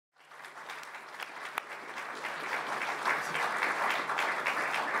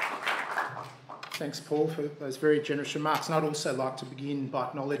Thanks, Paul, for those very generous remarks. And I'd also like to begin by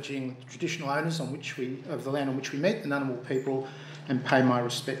acknowledging the traditional owners of the land on which we meet, the Ngunnawal people, and pay my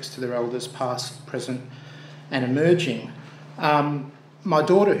respects to their elders, past, present and emerging. My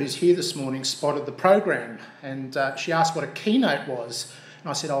daughter, who's here this morning, spotted the program, and she asked what a keynote was.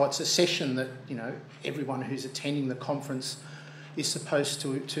 And I said, oh, it's a session that, everyone who's attending the conference is supposed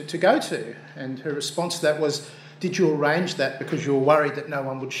to go to. And her response to that was, did you arrange that because you were worried that no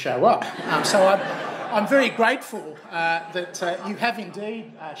one would show up? So I'm very grateful that you have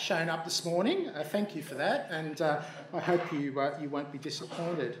indeed shown up this morning. Thank you for that, and I hope you won't be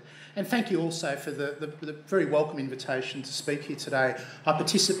disappointed. And thank you also for the very welcome invitation to speak here today. I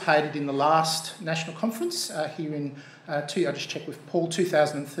participated in the last national conference here in, I just checked with Paul,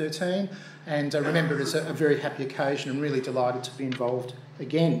 2013, and remember it as a very happy occasion and really delighted to be involved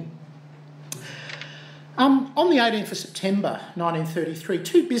again. On the 18th of September 1933,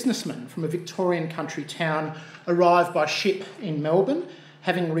 two businessmen from a Victorian country town arrived by ship in Melbourne,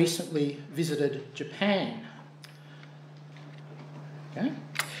 having recently visited Japan. Okay.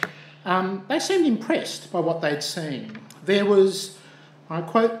 They seemed impressed by what they'd seen. There was, I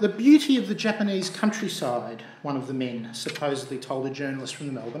quote, the beauty of the Japanese countryside, one of the men supposedly told a journalist from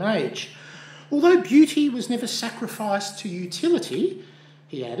the Melbourne Age. Although beauty was never sacrificed to utility,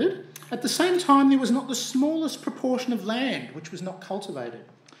 he added, at the same time there was not the smallest proportion of land which was not cultivated.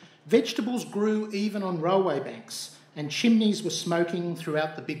 Vegetables grew even on railway banks, and chimneys were smoking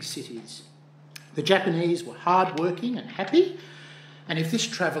throughout the big cities. The Japanese were hard-working and happy, and if this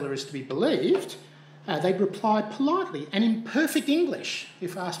traveller is to be believed, they'd reply politely and in perfect English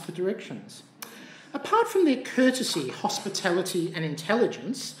if asked for directions. Apart from their courtesy, hospitality and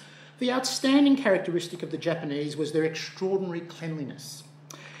intelligence, the outstanding characteristic of the Japanese was their extraordinary cleanliness.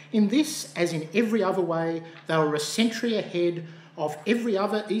 In this, as in every other way, they were a century ahead of every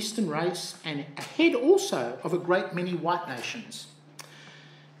other Eastern race and ahead also of a great many white nations.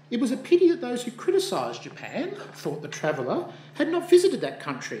 It was a pity that those who criticised Japan, thought the traveller, had not visited that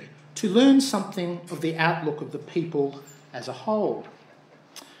country to learn something of the outlook of the people as a whole.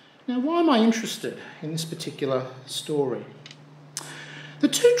 Now, why am I interested in this particular story? The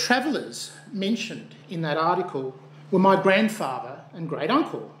two travellers mentioned in that article were my grandfather and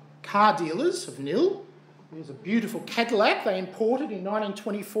great-uncle, car dealers of Nil. There's a beautiful Cadillac they imported in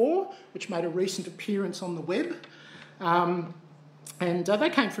 1924, which made a recent appearance on the web. And they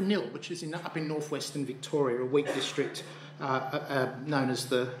came from Nil, which is up in northwestern Victoria, a wheat district known as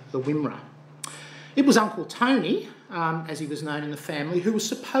the Wimmera. It was Uncle Tony, as he was known in the family, who was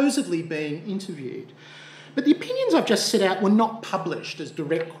supposedly being interviewed. But the opinions I've just set out were not published as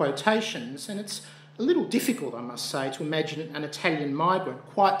direct quotations, and it's a little difficult, I must say, to imagine an Italian migrant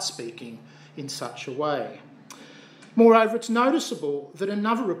quite speaking in such a way. Moreover, it's noticeable that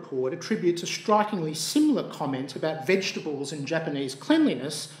another report attributes a strikingly similar comment about vegetables and Japanese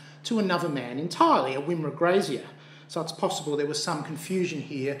cleanliness to another man entirely, a Wimmera grazier. So it's possible there was some confusion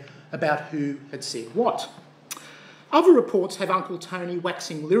here about who had said what. Other reports have Uncle Tony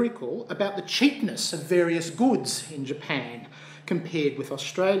waxing lyrical about the cheapness of various goods in Japan compared with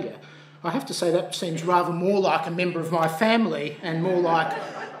Australia. I have to say that seems rather more like a member of my family and more like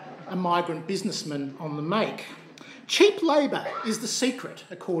a migrant businessman on the make. Cheap labour is the secret,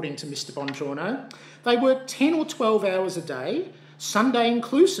 according to Mr. Bongiorno. They work 10 or 12 hours a day, Sunday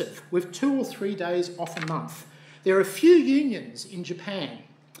inclusive, with 2 or 3 days off a month. There are few unions in Japan.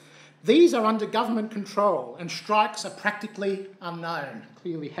 These are under government control and strikes are practically unknown.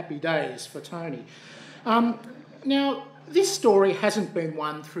 Clearly happy days for Tony. Now, this story hasn't been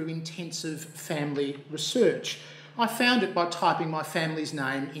won through intensive family research. I found it by typing my family's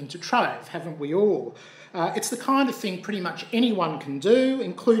name into Trove, haven't we all? It's the kind of thing pretty much anyone can do,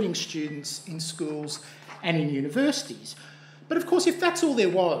 including students in schools and in universities. But of course, if that's all there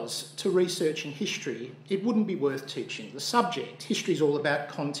was to researching history, it wouldn't be worth teaching the subject. History is all about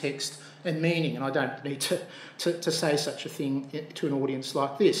context and meaning, and I don't need to say such a thing to an audience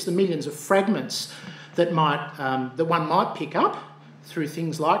like this. The millions of fragments that one might pick up through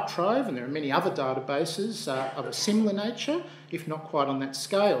things like Trove, and there are many other databases of a similar nature, if not quite on that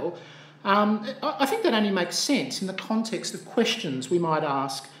scale. I think that only makes sense in the context of questions we might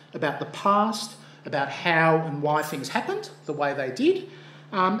ask about the past, about how and why things happened the way they did,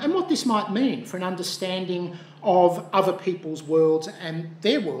 and what this might mean for an understanding of other people's worlds and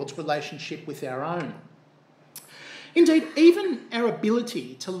their world's relationship with our own. Indeed, even our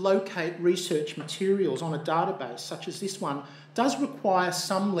ability to locate research materials on a database such as this one does require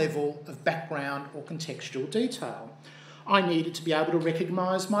some level of background or contextual detail. I needed to be able to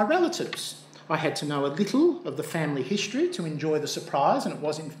recognise my relatives. I had to know a little of the family history to enjoy the surprise, and it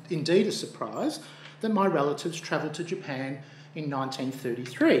was indeed a surprise, that my relatives travelled to Japan in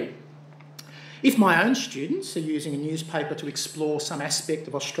 1933. If my own students are using a newspaper to explore some aspect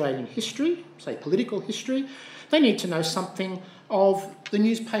of Australian history, say political history, they need to know something of the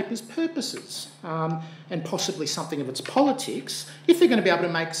newspaper's purposes and possibly something of its politics if they're going to be able to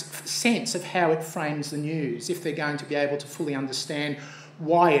make sense of how it frames the news, if they're going to be able to fully understand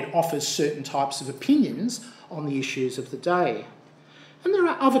why it offers certain types of opinions on the issues of the day. And there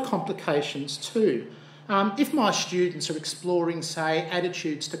are other complications too. If my students are exploring, say,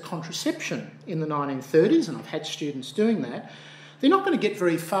 attitudes to contraception in the 1930s, and I've had students doing that, they're not going to get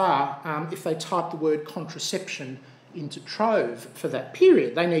very far if they type the word contraception into Trove for that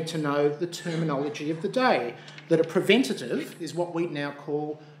period. They need to know the terminology of the day, that a preventative is what we now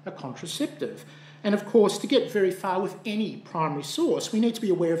call a contraceptive. And of course, to get very far with any primary source, we need to be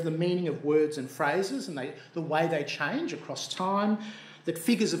aware of the meaning of words and phrases and the way they change across time, that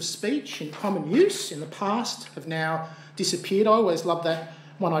figures of speech in common use in the past have now disappeared. I always loved that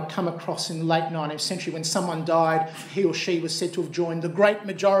one I'd come across in the late 19th century. When someone died, he or she was said to have joined the great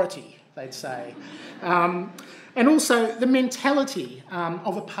majority, they'd say. And also the mentality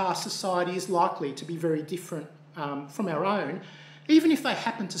of a past society is likely to be very different from our own, even if they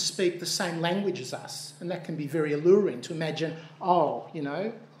happen to speak the same language as us. And that can be very alluring to imagine, oh, you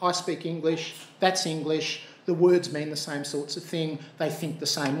know, I speak English, that's English, the words mean the same sorts of thing, they think the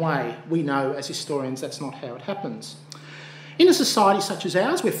same way. We know as historians that's not how it happens. In a society such as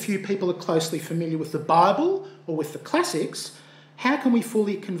ours, where few people are closely familiar with the Bible or with the classics, how can we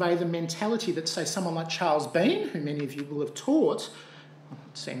fully convey the mentality that, say, someone like Charles Bean, who many of you will have taught, I'm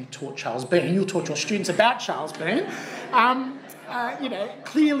not saying you taught Charles Bean, you'll taught your students about Charles Bean,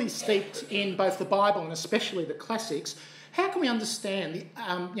 clearly steeped in both the Bible and especially the classics, how can we understand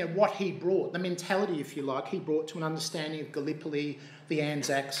what he brought, the mentality, if you like, he brought to an understanding of Gallipoli, the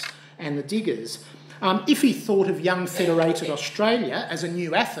Anzacs and the Diggers? If he thought of young federated Australia as a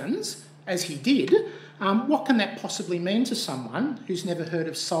new Athens, as he did, what can that possibly mean to someone who's never heard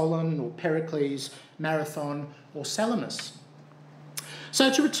of Solon or Pericles, Marathon or Salamis?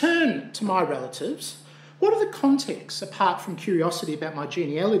 So to return to my relatives, what are the contexts, apart from curiosity about my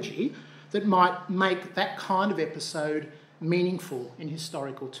genealogy, that might make that kind of episode meaningful in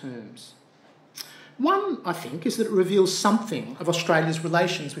historical terms? One, I think, is that it reveals something of Australia's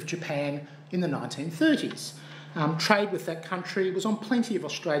relations with Japan in the 1930s. Trade with that country was on plenty of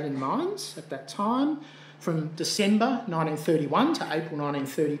Australian minds at that time. From December 1931 to April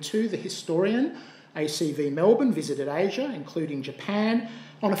 1932, the historian ACV Melbourne visited Asia, including Japan,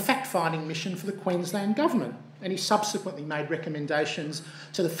 on a fact-finding mission for the Queensland government, and he subsequently made recommendations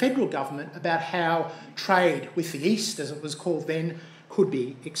to the federal government about how trade with the East, as it was called then, could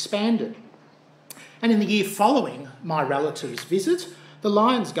be expanded. And in the year following my relative's visit, the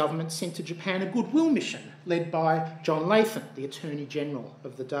Lyons government sent to Japan a goodwill mission led by John Latham, the Attorney General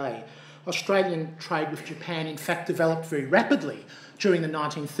of the day. Australian trade with Japan, in fact, developed very rapidly during the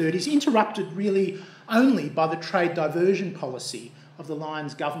 1930s, interrupted really only by the trade diversion policy of the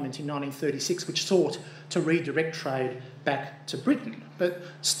Lyons government in 1936, which sought to redirect trade back to Britain. But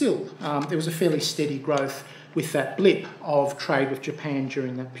still, there was a fairly steady growth with that blip of trade with Japan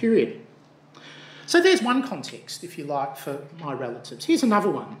during that period. So there's one context, if you like, for my relatives. Here's another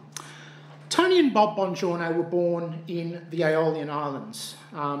one. Tony and Bob Bongiorno were born in the Aeolian Islands,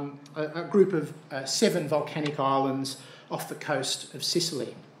 a group of 7 volcanic islands off the coast of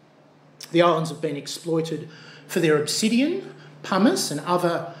Sicily. The islands have been exploited for their obsidian, pumice and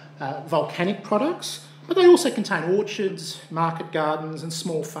other volcanic products, but they also contain orchards, market gardens and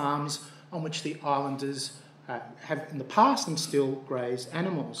small farms on which the islanders have in the past and still graze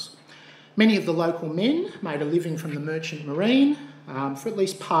animals. Many of the local men made a living from the merchant marine for at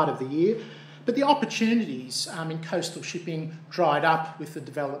least part of the year, but the opportunities in coastal shipping dried up with the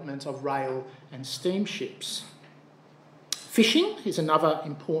development of rail and steamships. Fishing is another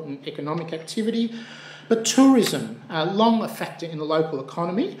important economic activity, but tourism, long a factor in the local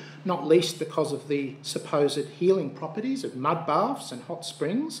economy, not least because of the supposed healing properties of mud baths and hot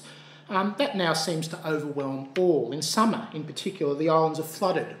springs, that now seems to overwhelm all. In summer, in particular, the islands are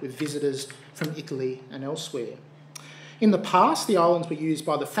flooded with visitors from Italy and elsewhere. In the past, the islands were used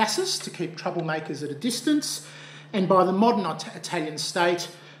by the fascists to keep troublemakers at a distance, and by the modern Italian state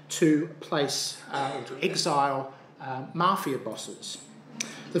to place or to exile mafia bosses.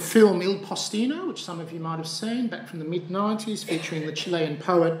 The film Il Postino, which some of you might have seen back from the mid-90s, featuring the Chilean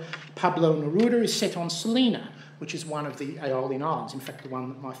poet Pablo Neruda, is set on Salina, which is one of the Aeolian Islands, in fact the one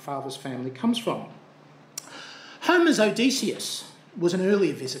that my father's family comes from. Homer's Odysseus was an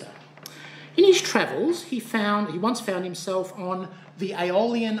earlier visitor. In his travels, he once found himself on the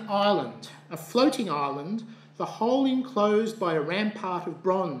Aeolian Island, a floating island, the whole enclosed by a rampart of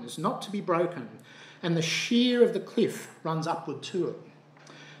bronze, not to be broken, and the sheer of the cliff runs upward to it.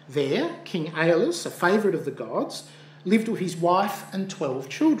 There, King Aeolus, a favourite of the gods, lived with his wife and 12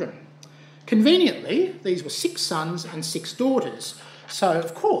 children. Conveniently, these were 6 sons and 6 daughters, so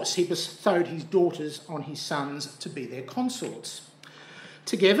of course he bestowed his daughters on his sons to be their consorts.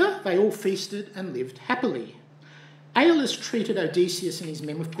 Together, they all feasted and lived happily. Aeolus treated Odysseus and his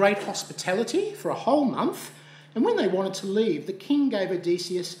men with great hospitality for a whole month, and when they wanted to leave, the king gave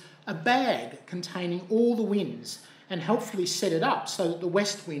Odysseus a bag containing all the winds and helpfully set it up so that the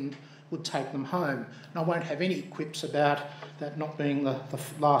west wind would take them home. And I won't have any quips about that not being the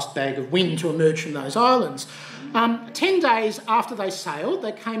last bag of wind to emerge from those islands. 10 days after they sailed,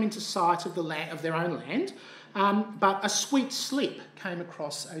 they came into sight of their own land, but a sweet sleep came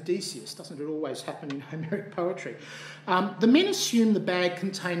across Odysseus. Doesn't it always happen in Homeric poetry? The men assumed the bag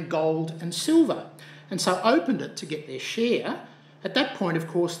contained gold and silver, and so opened it to get their share. At that point, of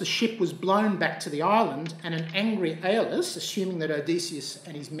course, the ship was blown back to the island, and an angry Aeolus, assuming that Odysseus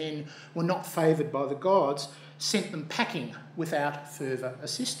and his men were not favoured by the gods, sent them packing without further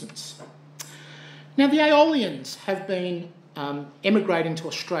assistance. Now, the Aeolians have been emigrating to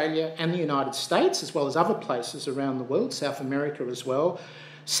Australia and the United States, as well as other places around the world, South America as well,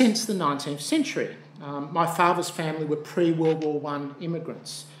 since the 19th century. My father's family were pre-World War I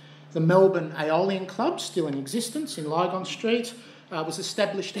immigrants. The Melbourne Aeolian Club, still in existence in Lygon Street, was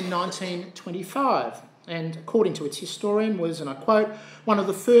established in 1925, and according to its historian was, and I quote, one of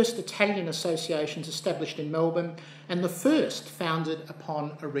the first Italian associations established in Melbourne and the first founded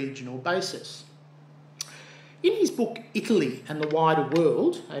upon a regional basis. In his book Italy and the Wider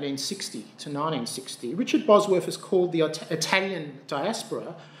World, 1860 to 1960, Richard Bosworth has called the Italian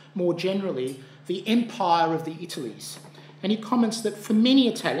diaspora, more generally, the empire of the Italies. And he comments that for many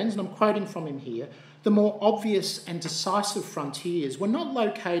Italians, and I'm quoting from him here, the more obvious and decisive frontiers were not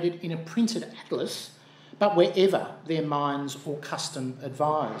located in a printed atlas, but wherever their minds or custom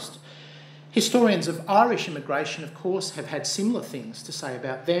advised. Historians of Irish immigration, of course, have had similar things to say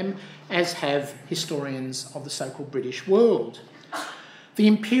about them, as have historians of the so-called British world. The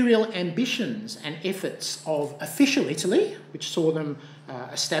imperial ambitions and efforts of official Italy, which saw them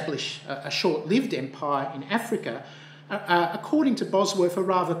establish a short-lived empire in Africa, according to Bosworth, a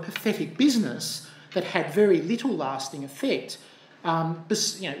rather pathetic business that had very little lasting effect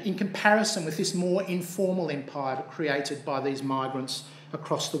in comparison with this more informal empire created by these migrants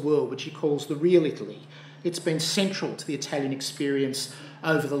across the world, which he calls the real Italy. It's been central to the Italian experience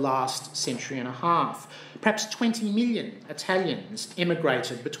over the last century and a half. Perhaps 20 million Italians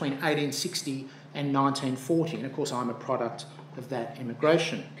emigrated between 1860 and 1940, and of course I'm a product of that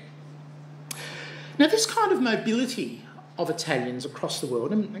immigration. Now, this kind of mobility of Italians across the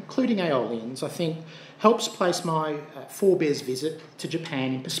world, including Aeolians, I think helps place my forebears' visit to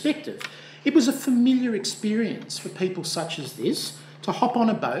Japan in perspective. It was a familiar experience for people such as this to hop on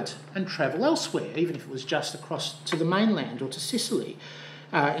a boat and travel elsewhere, even if it was just across to the mainland or to Sicily,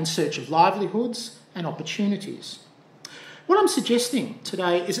 in search of livelihoods and opportunities. What I'm suggesting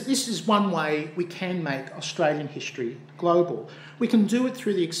today is that this is one way we can make Australian history global. We can do it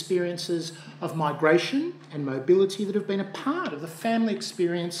through the experiences of migration and mobility that have been a part of the family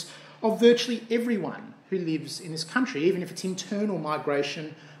experience of virtually everyone who lives in this country, even if it's internal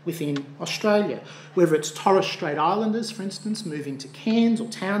migration within Australia. Whether it's Torres Strait Islanders, for instance, moving to Cairns or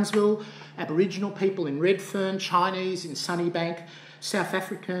Townsville, Aboriginal people in Redfern, Chinese in Sunnybank, South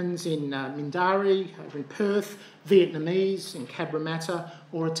Africans in Mindarie, over in Perth, Vietnamese in Cabramatta,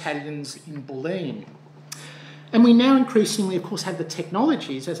 or Italians in Bulleen. And we now increasingly, of course, have the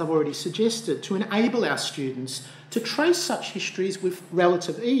technologies, as I've already suggested, to enable our students to trace such histories with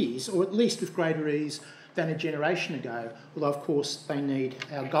relative ease, or at least with greater ease than a generation ago, although, of course, they need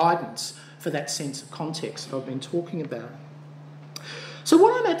our guidance for that sense of context that I've been talking about. So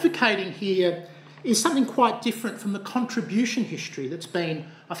what I'm advocating here is something quite different from the contribution history that's been,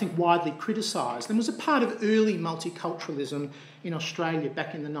 I think, widely criticised and was a part of early multiculturalism in Australia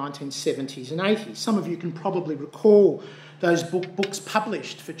back in the 1970s and 80s. Some of you can probably recall those books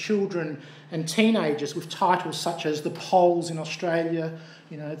published for children and teenagers with titles such as The Poles in Australia,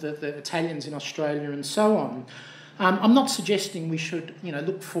 the Italians in Australia, and so on. I'm not suggesting we should,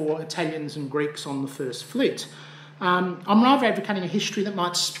 look for Italians and Greeks on the first flit. I'm rather advocating a history that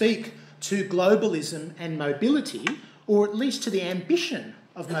might speak to globalism and mobility, or at least to the ambition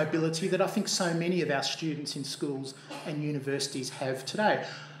of mobility that I think so many of our students in schools and universities have today.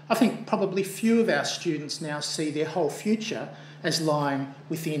 I think probably few of our students now see their whole future as lying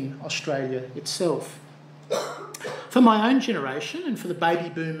within Australia itself. For my own generation and for the baby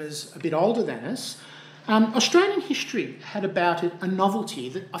boomers a bit older than us, Australian history had about it a novelty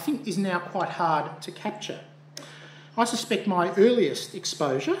that I think is now quite hard to capture. I suspect my earliest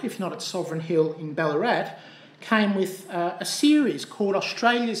exposure, if not at Sovereign Hill in Ballarat, came with a series called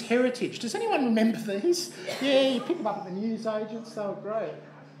Australia's Heritage. Does anyone remember these? Yeah, you pick them up at the newsagents, they were great.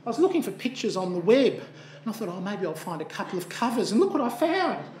 I was looking for pictures on the web and I thought, oh, maybe I'll find a couple of covers, and look what I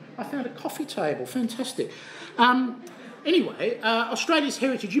found. I found a coffee table, fantastic. Anyway, Australia's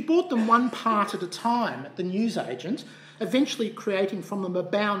Heritage, you bought them one part at a time at the newsagent, eventually creating from them a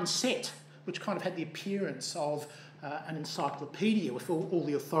bound set, which kind of had the appearance of an encyclopedia with all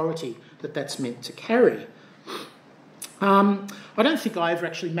the authority that that's meant to carry. I don't think I ever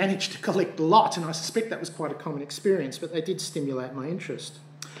actually managed to collect a lot, and I suspect that was quite a common experience, but they did stimulate my interest.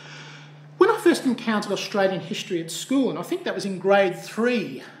 When I first encountered Australian history at school, and I think that was in grade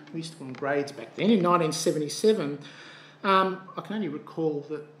 3, we used to call them grades back then, in 1977, I can only recall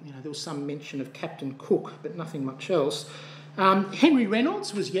that there was some mention of Captain Cook, but nothing much else. Henry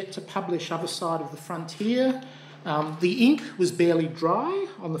Reynolds was yet to publish Other Side of the Frontier. The ink was barely dry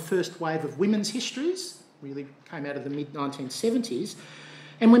on the first wave of women's histories, really came out of the mid-1970s.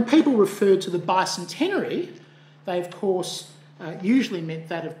 And when people referred to the bicentenary, they of course usually meant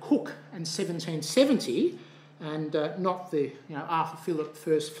that of Cook and 1770, and not the Arthur Phillip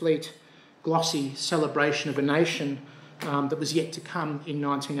First Fleet glossy celebration of a nation that was yet to come in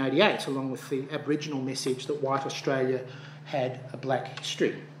 1988, along with the Aboriginal message that white Australia had a black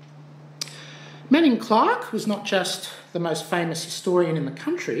history. Manning Clark was not just the most famous historian in the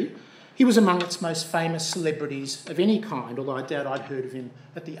country, he was among its most famous celebrities of any kind, although I doubt I'd heard of him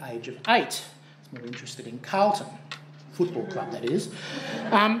at the age of 8. I was more interested in Carlton, football club that is.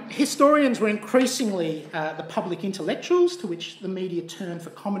 Historians were increasingly the public intellectuals to which the media turned for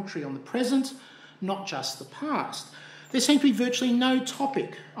commentary on the present, not just the past. There seemed to be virtually no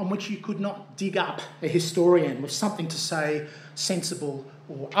topic on which you could not dig up a historian with something to say, sensible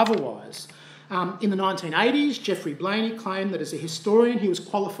or otherwise. In the 1980s, Geoffrey Blainey claimed that as a historian he was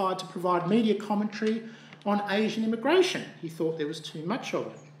qualified to provide media commentary on Asian immigration. He thought there was too much of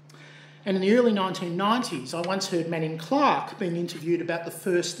it. And in the early 1990s, I once heard Manning Clark being interviewed about the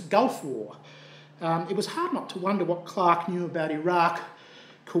first Gulf War. It was hard not to wonder what Clark knew about Iraq,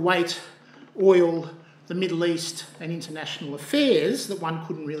 Kuwait, oil, the Middle East and international affairs that one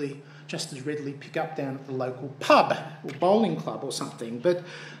couldn't really just as readily pick up down at the local pub or bowling club or something. But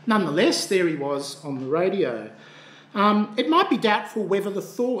nonetheless, there he was on the radio. It might be doubtful whether the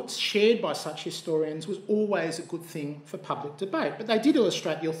thoughts shared by such historians was always a good thing for public debate, but they did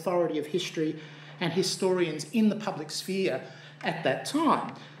illustrate the authority of history and historians in the public sphere at that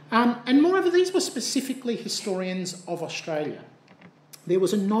time. And moreover, these were specifically historians of Australia. There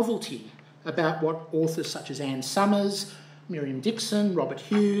was a novelty about what authors such as Anne Summers, Miriam Dixon, Robert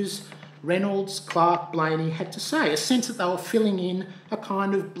Hughes, Reynolds, Clark, Blainey had to say, a sense that they were filling in a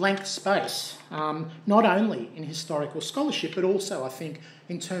kind of blank space, not only in historical scholarship, but also, I think,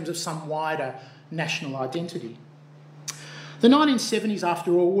 in terms of some wider national identity. The 1970s,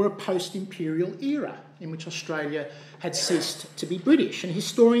 after all, were a post-imperial era in which Australia had ceased to be British, and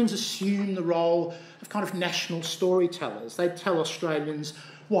historians assumed the role of kind of national storytellers. They'd tell Australians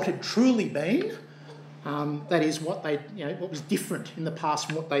what had truly been, that is, what was different in the past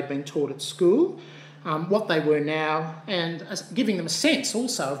from what they'd been taught at school, what they were now, and giving them a sense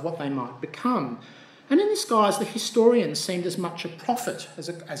also of what they might become. And in this guise, the historian seemed as much a prophet as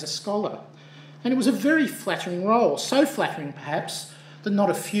a scholar. And it was a very flattering role, so flattering perhaps that not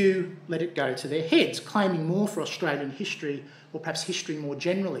a few let it go to their heads, claiming more for Australian history, or perhaps history more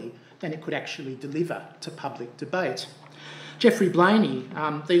generally, than it could actually deliver to public debate. Geoffrey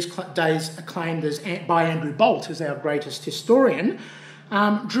Blainey, these days acclaimed by Andrew Bolt as our greatest historian,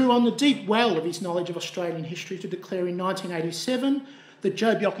 drew on the deep well of his knowledge of Australian history to declare in 1987 that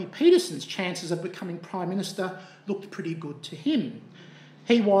Joh Bjelke-Petersen's chances of becoming Prime Minister looked pretty good to him.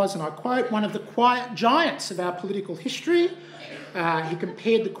 He was, and I quote, one of the quiet giants of our political history. He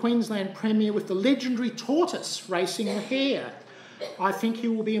compared the Queensland Premier with the legendary tortoise racing the hare. I think he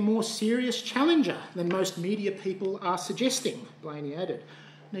will be a more serious challenger than most media people are suggesting, Blainey added.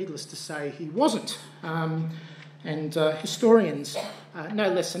 Needless to say, he wasn't. And historians, no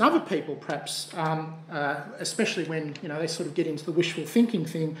less than other people perhaps, especially when they sort of get into the wishful thinking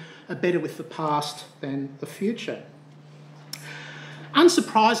thing, are better with the past than the future.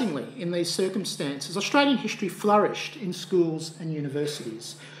 Unsurprisingly, in these circumstances, Australian history flourished in schools and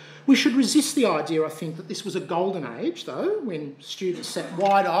universities. We should resist the idea, I think, that this was a golden age, though, when students sat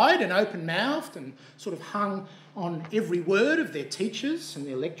wide-eyed and open-mouthed and sort of hung on every word of their teachers and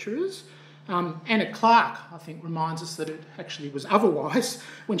their lecturers. Anna Clark, I think, reminds us that it actually was otherwise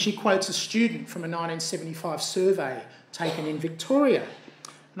when she quotes a student from a 1975 survey taken in Victoria.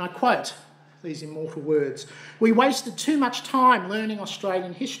 And I quote these immortal words: "We wasted too much time learning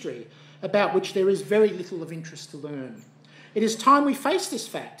Australian history, about which there is very little of interest to learn. It is time we face this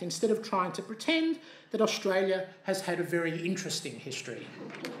fact instead of trying to pretend that Australia has had a very interesting history."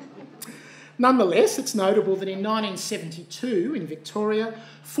 Nonetheless, it's notable that in 1972 in Victoria,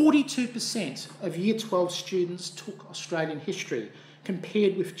 42% of Year 12 students took Australian history,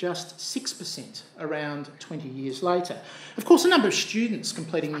 compared with just 6% around 20 years later. Of course, the number of students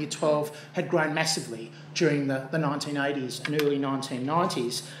completing Year 12 had grown massively during the 1980s and early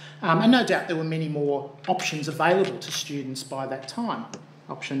 1990s, and no doubt there were many more options available to students by that time,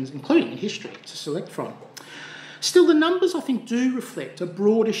 options including in history to select from. Still, the numbers, I think, do reflect a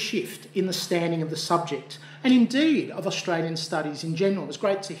broader shift in the standing of the subject, and indeed of Australian studies in general. It was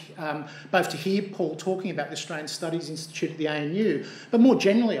great to both to hear Paul talking about the Australian Studies Institute at the ANU, but more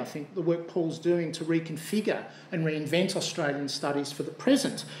generally, I think, the work Paul's doing to reconfigure and reinvent Australian studies for the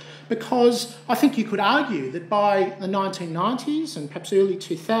present. Because I think you could argue that by the 1990s and perhaps early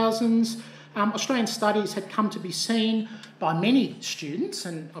 2000s, Australian studies had come to be seen by many students,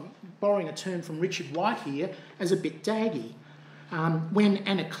 and I'm borrowing a term from Richard White here, as a bit daggy. When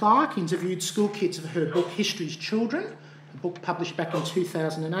Anna Clark interviewed school kids of her book History's Children, a book published back in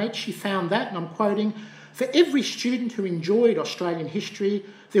 2008, she found that, and I'm quoting, "For every student who enjoyed Australian history,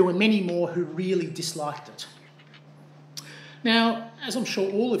 there were many more who really disliked it." Now, as I'm sure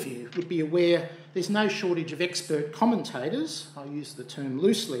all of you would be aware, there's no shortage of expert commentators, I use the term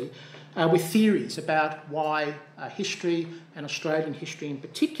loosely, with theories about why history, and Australian history in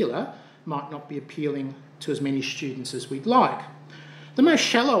particular, might not be appealing to as many students as we'd like. The most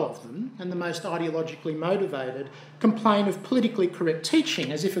shallow of them, and the most ideologically motivated, complain of politically correct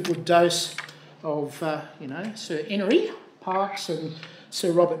teaching, as if a good dose of, Sir Emery, Parkes and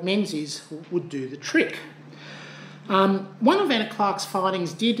Sir Robert Menzies would do the trick. One of Anna Clark's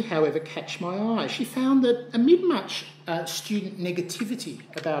findings did, however, catch my eye. She found that amid much student negativity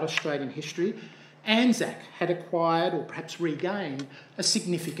about Australian history, Anzac had acquired, or perhaps regained, a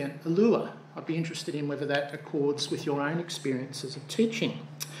significant allure. I'd be interested in whether that accords with your own experiences of teaching.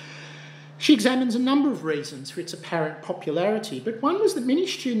 She examines a number of reasons for its apparent popularity, but one was that many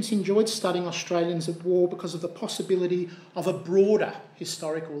students enjoyed studying Australians at war because of the possibility of a broader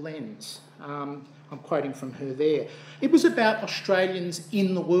historical lens. I'm quoting from her there. It was about Australians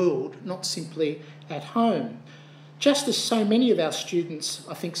in the world, not simply at home. Just as so many of our students,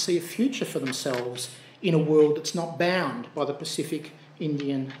 I think, see a future for themselves in a world that's not bound by the Pacific,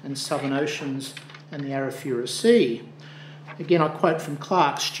 Indian and Southern Oceans and the Arafura Sea. Again, I quote from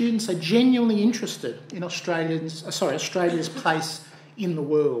Clark, "Students are genuinely interested in Australia's place in the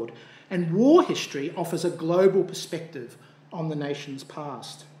world, and war history offers a global perspective on the nation's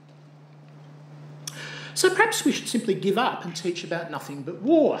past." So perhaps we should simply give up and teach about nothing but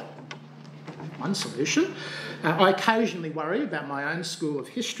war. One solution. I occasionally worry about my own school of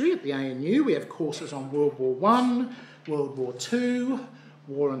history at the ANU. We have courses on World War I, World War II,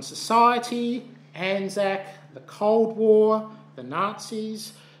 war and society, Anzac, the Cold War, the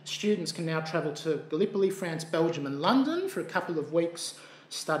Nazis. Students can now travel to Gallipoli, France, Belgium and London for a couple of weeks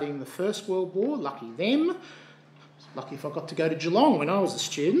studying the First World War. Lucky them. Lucky if I got to go to Geelong when I was a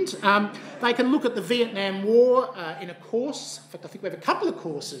student. They can look at the Vietnam War in a course. In fact, I think we have a couple of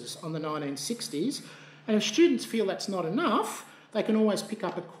courses on the 1960s. And if students feel that's not enough, they can always pick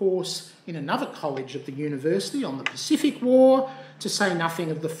up a course in another college at the university on the Pacific War, to say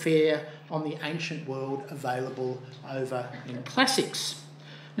nothing of the fare on the ancient world available over in classics.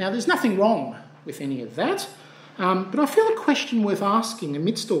 Now, there's nothing wrong with any of that, but I feel a question worth asking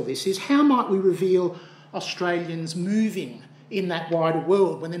amidst all this is how might we reveal Australians moving in that wider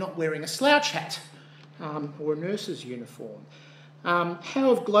world when they're not wearing a slouch hat or a nurse's uniform? How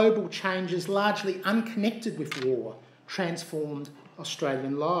have global changes largely unconnected with war transformed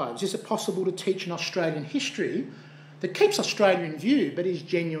Australian lives? Is it possible to teach an Australian history that keeps Australia in view but is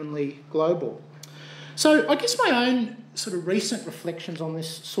genuinely global? So I guess my own sort of recent reflections on this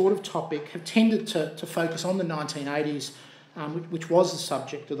sort of topic have tended to focus on the 1980s, which was the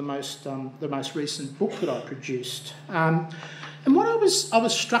subject of the most recent book that I produced. And what I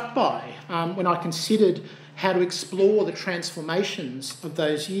was struck by when I considered how to explore the transformations of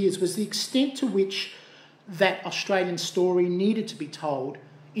those years was the extent to which that Australian story needed to be told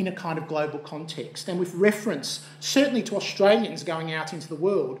in a kind of global context, and with reference certainly to Australians going out into the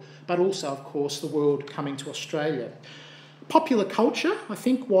world, but also, of course, the world coming to Australia. Popular culture, I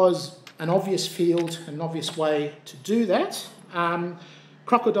think, was an obvious field, an obvious way to do that.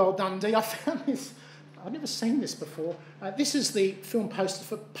 Crocodile Dundee, I found this, I've never seen this before. This is the film poster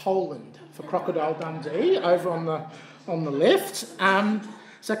for Poland, for Crocodile Dundee, over on the left.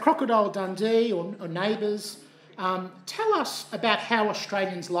 So Crocodile Dundee, or Neighbours, tell us about how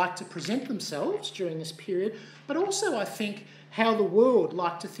Australians like to present themselves during this period, but also, I think, how the world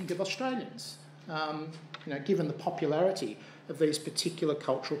liked to think of Australians, given the popularity of these particular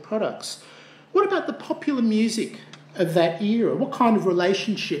cultural products. What about the popular music of that era? What kind of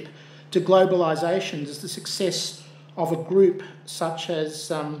relationship to globalisation does the success of a group such as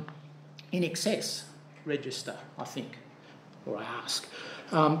In Excess register, I think, or I ask?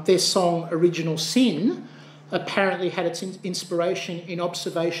 Their song Original Sin apparently had its inspiration in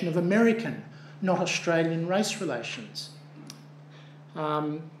observation of American, not Australian race relations.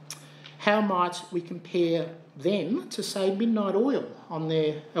 How might we compare them to, say, Midnight Oil on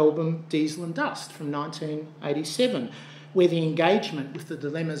their album Diesel and Dust from 1987, where the engagement with the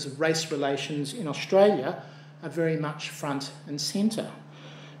dilemmas of race relations in Australia are very much front and centre?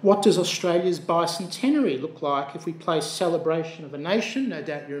 What does Australia's bicentenary look like if we play Celebration of a Nation? No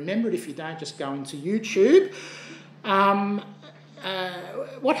doubt you remember it. If you don't, just go into YouTube.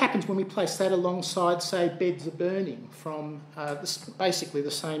 What happens when we place that alongside, say, Beds Are Burning from basically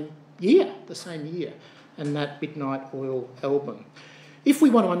the same year, and that Midnight Oil album? If we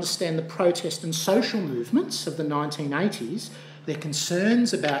want to understand the protest and social movements of the 1980s, their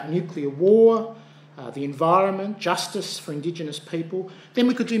concerns about nuclear war, the environment, justice for Indigenous people, then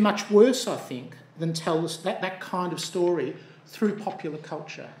we could do much worse, I think, than tell us that kind of story through popular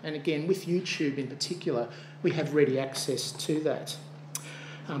culture. And again, with YouTube in particular, we have ready access to that.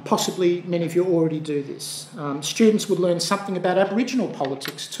 Possibly many of you already do this. Students would learn something about Aboriginal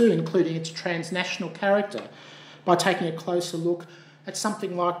politics too, including its transnational character, by taking a closer look at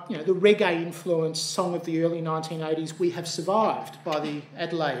something like the reggae-influenced song of the early 1980s, We Have Survived, by the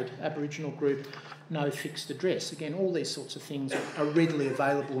Adelaide Aboriginal group No Fixed Address. Again, all these sorts of things are readily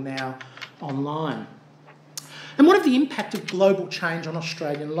available now online. And what of the impact of global change on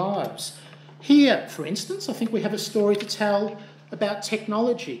Australian lives? Here, for instance, I think we have a story to tell about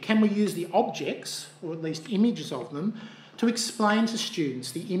technology. Can we use the objects, or at least images of them, to explain to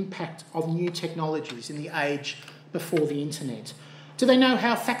students the impact of new technologies in the age before the internet? Do they know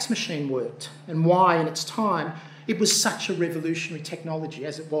how a fax machine worked and why, in its time, it was such a revolutionary technology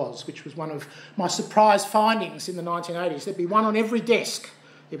as it was, which was one of my surprise findings in the 1980s. There'd be one on every desk,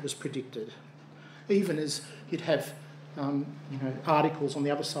 it was predicted, even as you'd have articles on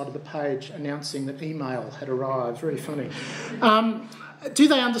the other side of the page announcing that email had arrived. Very funny. Do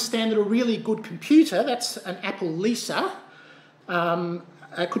they understand that a really good computer, that's an Apple Lisa,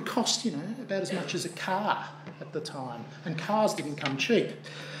 could cost, about as much as a car at the time, and cars didn't come cheap.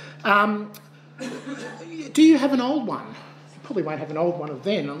 Do you have an old one? You probably won't have an old one of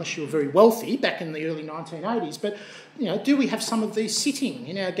then, unless you were very wealthy back in the early 1980s. But do we have some of these sitting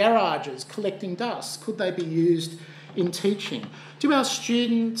in our garages collecting dust? Could they be used in teaching? Do our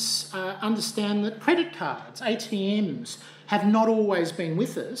students understand that credit cards, ATMs, have not always been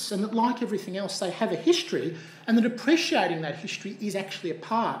with us, and that, like everything else, they have a history, and that appreciating that history is actually a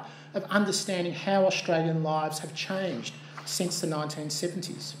part of understanding how Australian lives have changed since the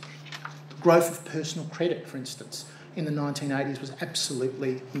 1970s? The growth of personal credit, for instance, in the 1980s was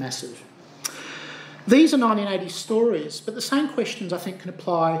absolutely massive. These are 1980s stories, but the same questions, I think, can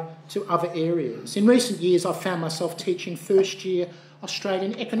apply to other areas. In recent years, I've found myself teaching first-year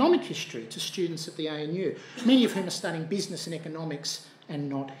Australian economic history to students at the ANU, many of whom are studying business and economics and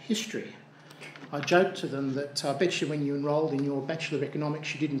not history. I joked to them that I bet you when you enrolled in your Bachelor of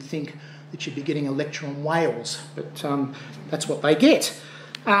Economics you didn't think that you'd be getting a lecture on whales, but that's what they get.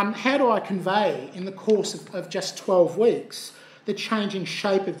 How do I convey, in the course of just 12 weeks, the changing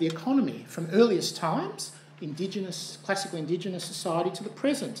shape of the economy from earliest times, classical Indigenous society, to the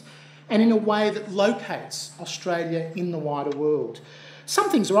present, and in a way that locates Australia in the wider world? Some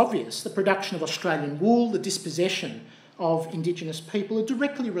things are obvious. The production of Australian wool, the dispossession of Indigenous people are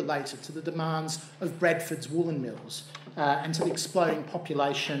directly related to the demands of Bradford's woolen mills and to the exploding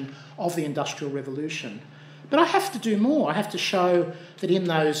population of the Industrial Revolution. But I have to do more. I have to show that in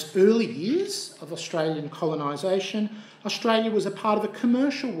those early years of Australian colonisation, Australia was a part of a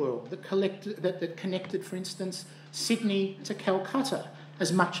commercial world that connected, for instance, Sydney to Calcutta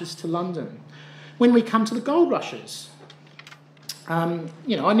as much as to London. When we come to the gold rushes, I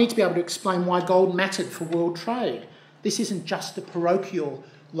need to be able to explain why gold mattered for world trade. This isn't just a parochial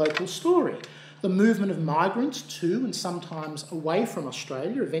local story. The movement of migrants to and sometimes away from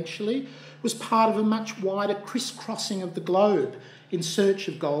Australia eventually was part of a much wider crisscrossing of the globe in search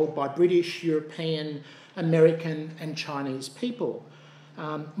of gold by British, European, American and Chinese people.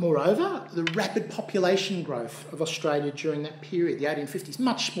 Moreover, the rapid population growth of Australia during that period, the 1850s,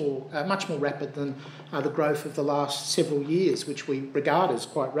 much more rapid than the growth of the last several years, which we regard as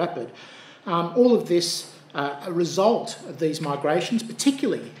quite rapid. All of this, a result of these migrations,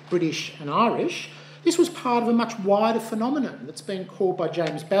 particularly British and Irish, this was part of a much wider phenomenon that's been called by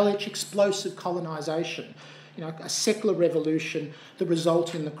James Belich explosive colonisation. You know, a secular revolution that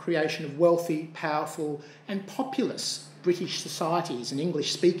resulted in the creation of wealthy, powerful and populous British societies and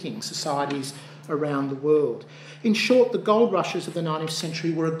English-speaking societies around the world. In short, the gold rushes of the 19th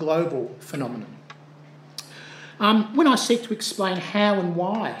century were a global phenomenon. When I seek to explain how and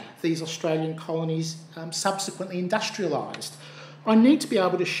why these Australian colonies subsequently industrialised, I need to be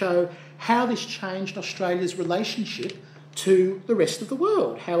able to show how this changed Australia's relationship to the rest of the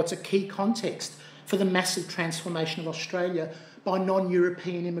world, how it's a key context for the massive transformation of Australia by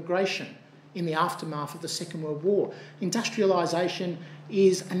non-European immigration in the aftermath of the Second World War. Industrialisation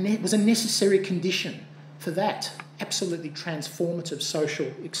was a necessary condition for that absolutely transformative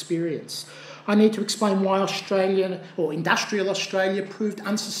social experience. I need to explain why industrial Australia proved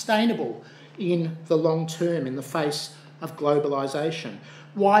unsustainable in the long term in the face of globalisation.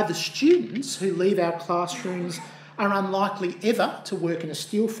 Why the students who leave our classrooms are unlikely ever to work in a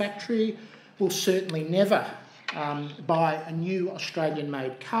steel factory, will certainly never buy a new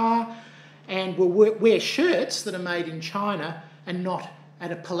Australian-made car, and will wear shirts that are made in China and not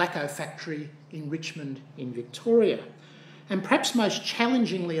at a Palaco factory in Richmond in Victoria. And perhaps most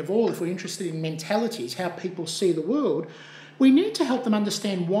challengingly of all, if we're interested in mentalities, how people see the world, we need to help them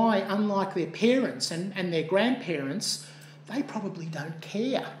understand why, unlike their parents and their grandparents, they probably don't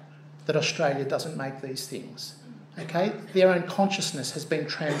care that Australia doesn't make these things. Okay? Their own consciousness has been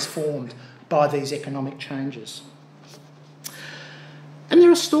transformed by these economic changes. And there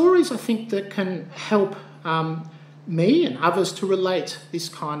are stories, I think, that can help me and others to relate this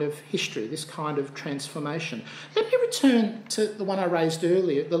kind of history, this kind of transformation. Let me return to the one I raised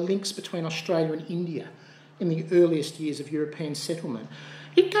earlier, the links between Australia and India in the earliest years of European settlement.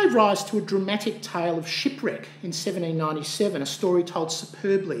 It gave rise to a dramatic tale of shipwreck in 1797, a story told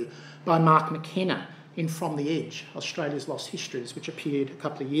superbly by Mark McKenna in From the Edge, Australia's Lost Histories, which appeared a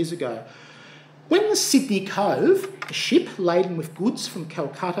couple of years ago. When the Sydney Cove, a ship laden with goods from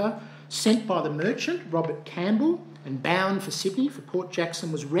Calcutta, sent by the merchant Robert Campbell and bound for Sydney, for Port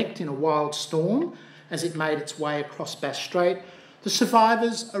Jackson, was wrecked in a wild storm as it made its way across Bass Strait, the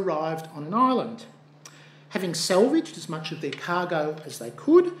survivors arrived on an island. Having salvaged as much of their cargo as they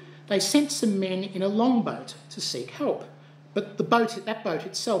could, they sent some men in a longboat to seek help. But that boat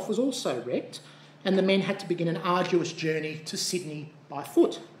itself was also wrecked, and the men had to begin an arduous journey to Sydney by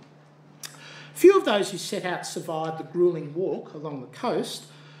foot. Few of those who set out survived the gruelling walk along the coast,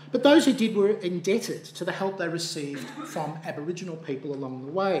 but those who did were indebted to the help they received from Aboriginal people along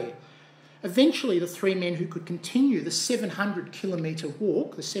the way. Eventually, the three men who could continue the 700-kilometre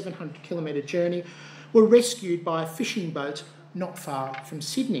walk, the 700-kilometre journey, were rescued by a fishing boat not far from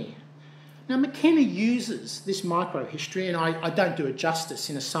Sydney. Now, McKenna uses this micro-history, and I don't do it justice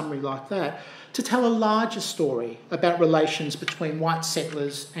in a summary like that, to tell a larger story about relations between white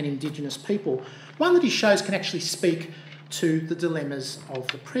settlers and Indigenous people, one that he shows can actually speak to the dilemmas of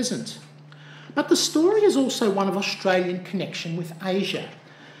the present. But the story is also one of Australian connection with Asia,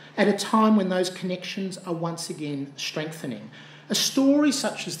 at a time when those connections are once again strengthening. A story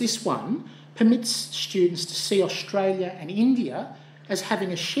such as this one permits students to see Australia and India as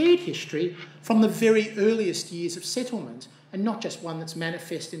having a shared history from the very earliest years of settlement, and not just one that's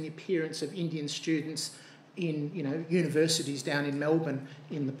manifest in the appearance of Indian students in universities down in Melbourne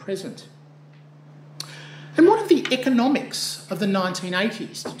in the present. And what of the economics of the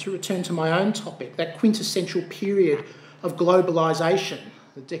 1980s, to return to my own topic, that quintessential period of globalisation,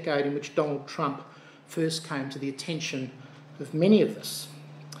 the decade in which Donald Trump first came to the attention of many of us?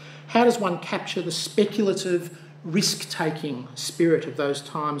 How does one capture the speculative, risk-taking spirit of those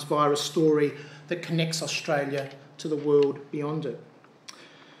times via a story that connects Australia to the world beyond it?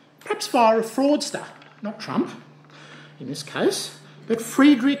 Perhaps via a fraudster, not Trump in this case, but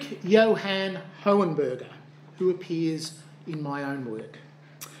Friedrich Johann Hohenberger, who appears in my own work.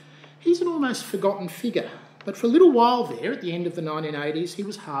 He's an almost forgotten figure, but for a little while there, at the end of the 1980s, he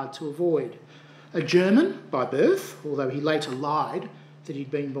was hard to avoid. A German by birth, although he later lied that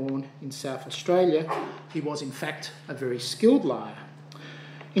he'd been born in South Australia, he was in fact a very skilled liar.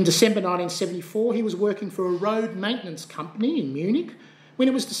 In December 1974, he was working for a road maintenance company in Munich when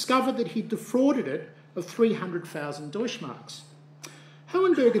it was discovered that he'd defrauded it of 300,000 Deutschmarks.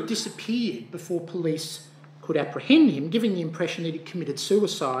 Hohenberger disappeared before police could apprehend him, giving the impression that he'd committed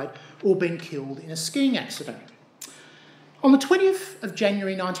suicide or been killed in a skiing accident. On the 20th of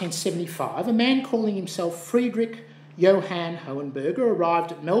January 1975, a man calling himself Friedrich Johann Hohenberger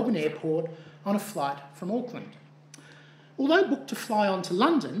arrived at Melbourne Airport on a flight from Auckland. Although booked to fly on to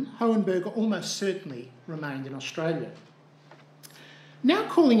London, Hohenberger almost certainly remained in Australia. Now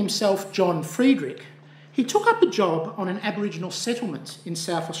calling himself John Friedrich, he took up a job on an Aboriginal settlement in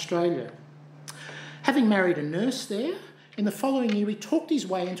South Australia. Having married a nurse there, in the following year he talked his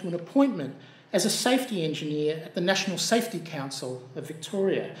way into an appointment as a safety engineer at the National Safety Council of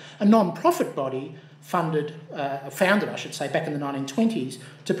Victoria, a non-profit body founded back in the 1920s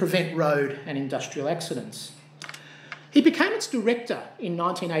to prevent road and industrial accidents. He became its director in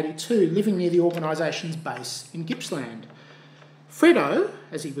 1982, living near the organisation's base in Gippsland. Freddo,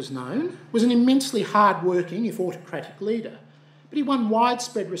 as he was known, was an immensely hard-working, if autocratic, leader, but he won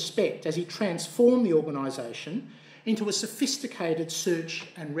widespread respect as he transformed the organisation into a sophisticated search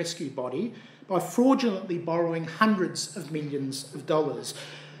and rescue body by fraudulently borrowing hundreds of millions of dollars.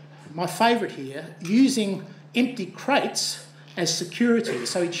 My favourite here, using empty crates as security.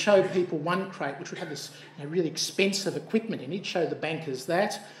 So he'd show people one crate which would have this really expensive equipment in it. He'd show the bankers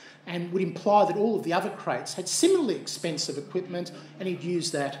that and would imply that all of the other crates had similarly expensive equipment, and he'd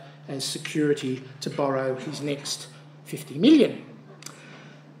use that as security to borrow his next 50 million.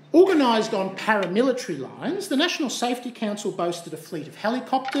 Organised on paramilitary lines, the National Safety Council boasted a fleet of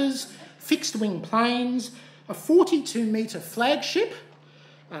helicopters, fixed-wing planes, a 42-metre flagship,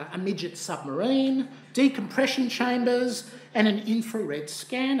 a midget submarine, decompression chambers, and an infrared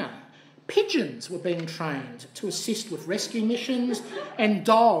scanner. Pigeons were being trained to assist with rescue missions, and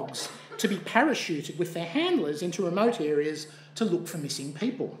dogs to be parachuted with their handlers into remote areas to look for missing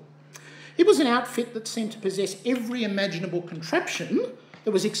people. It was an outfit that seemed to possess every imaginable contraption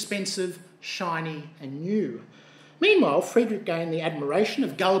that was expensive, shiny, and new. Meanwhile, Friedrich gained the admiration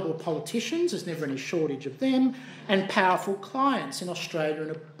of gullible politicians, there's never any shortage of them, and powerful clients in Australia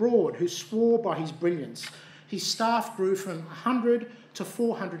and abroad who swore by his brilliance. His staff grew from 100 to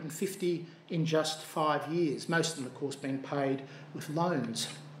 450 in just 5 years, most of them, of course, being paid with loans.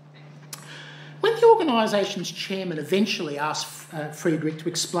 When the organisation's chairman eventually asked Friedrich to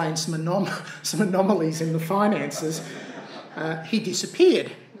explain some anomalies in the finances, he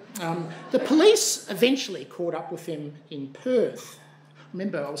disappeared. The police eventually caught up with him in Perth.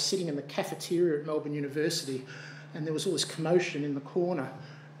 Remember, I was sitting in the cafeteria at Melbourne University and there was all this commotion in the corner,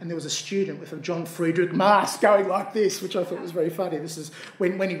 and there was a student with a John Friedrich mask going like this, which I thought was very funny. This is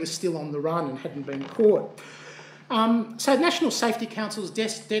when he was still on the run and hadn't been caught. So National Safety Council's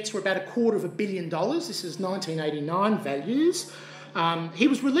debts were about $250 million. This is 1989 values. He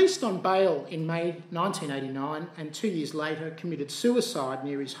was released on bail in May 1989 and 2 years later committed suicide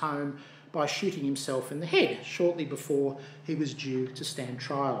near his home by shooting himself in the head shortly before he was due to stand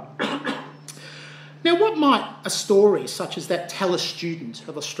trial. Now, what might a story such as that tell a student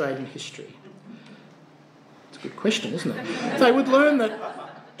of Australian history? It's a good question, isn't it? They would learn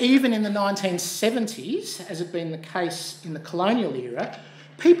that even in the 1970s, as had been the case in the colonial era,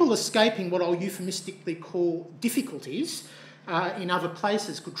 people escaping what I'll euphemistically call difficulties in other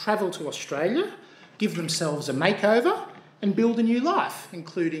places could travel to Australia, give themselves a makeover and build a new life,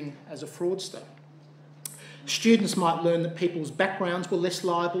 including as a fraudster. Students might learn that people's backgrounds were less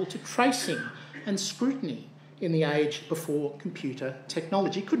liable to tracing and scrutiny in the age before computer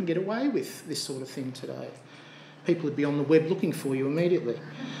technology. Couldn't get away with this sort of thing today. People would be on the web looking for you immediately.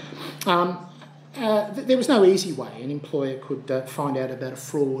 There was no easy way an employer could find out about a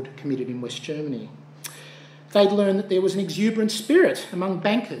fraud committed in West Germany. They'd learn that there was an exuberant spirit among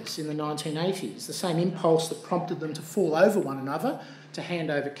bankers in the 1980s, the same impulse that prompted them to fall over one another to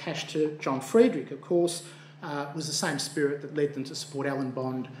hand over cash to John Friedrich, of course, was the same spirit that led them to support Alan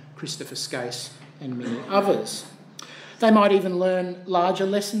Bond, Christopher Skase and many others. They might even learn larger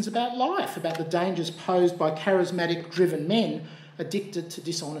lessons about life, about the dangers posed by charismatic, driven men addicted to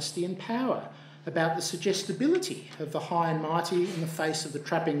dishonesty and power, about the suggestibility of the high and mighty in the face of the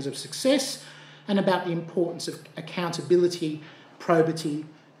trappings of success, and about the importance of accountability, probity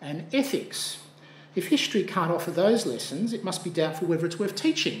and ethics. If history can't offer those lessons, it must be doubtful whether it's worth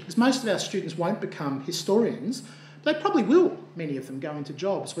teaching, because most of our students won't become historians. They probably will, many of them, go into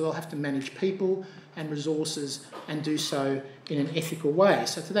jobs where they'll have to manage people and resources and do so in an ethical way.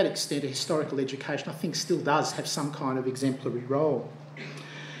 So to that extent, a historical education, I think, still does have some kind of exemplary role.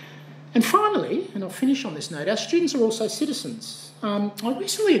 And finally, and I'll finish on this note, our students are also citizens. I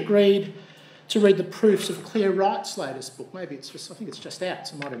recently agreed to read the proofs of Claire Wright's latest book. Maybe it's just, I think it's just out,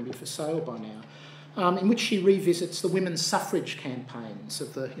 so it might even be for sale by now, in which she revisits the women's suffrage campaigns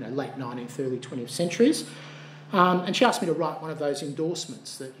of the late 19th, early 20th centuries. And she asked me to write one of those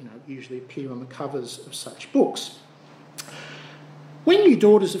endorsements that usually appear on the covers of such books. When New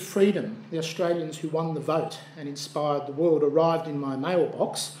Daughters of Freedom, the Australians who won the vote and inspired the world, arrived in my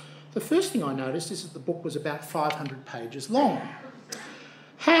mailbox, the first thing I noticed is that the book was about 500 pages long.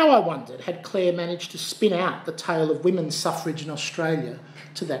 How, I wondered, had Claire managed to spin out the tale of women's suffrage in Australia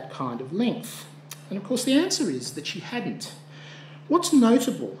to that kind of length? And of course the answer is that she hadn't. What's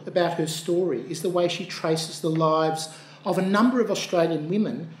notable about her story is the way she traces the lives of a number of Australian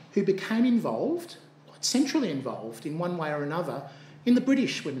women who became involved, quite centrally involved in one way or another, in the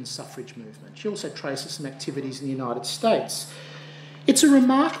British women's suffrage movement. She also traces some activities in the United States. It's a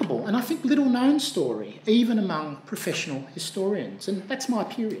remarkable and I think little known story, even among professional historians, and that's my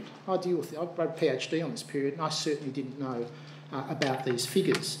period. I deal with it. I wrote a PhD on this period and I certainly didn't know about these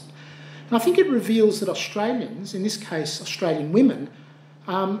figures. And I think it reveals that Australians, in this case Australian women,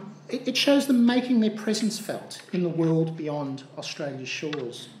 it shows them making their presence felt in the world beyond Australia's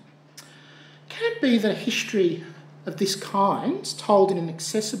shores. Can it be that a history of this kind, told in an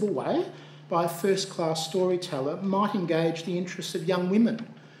accessible way by a first-class storyteller, might engage the interests of young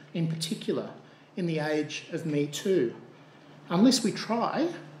women, in particular, in the age of Me Too? Unless we try,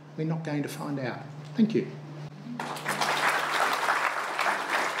 we're not going to find out. Thank you.